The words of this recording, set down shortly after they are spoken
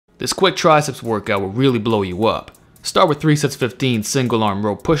This quick triceps workout will really blow you up. Start with 3 sets 15 single arm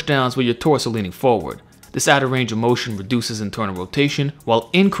row pushdowns with your torso leaning forward. This added range of motion reduces internal rotation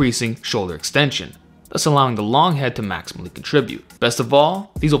while increasing shoulder extension, thus allowing the long head to maximally contribute. Best of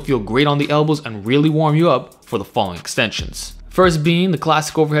all, these will feel great on the elbows and really warm you up for the following extensions. First being the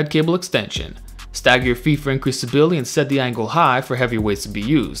classic overhead cable extension. Stagger your feet for increased stability and set the angle high for heavier weights to be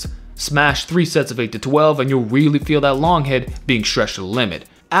used. Smash 3 sets of 8 to 12 and you'll really feel that long head being stretched to the limit.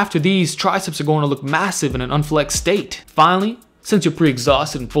 After these, triceps are going to look massive in an unflexed state. Finally, since you're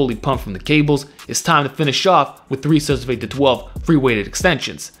pre-exhausted and fully pumped from the cables, it's time to finish off with 3 sets of 8 to 12 free weighted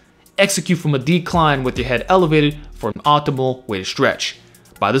extensions. Execute from a decline with your head elevated for an optimal weighted stretch.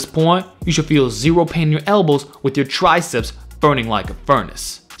 By this point, you should feel zero pain in your elbows with your triceps burning like a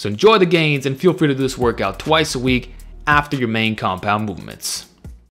furnace. So enjoy the gains and feel free to do this workout twice a week after your main compound movements.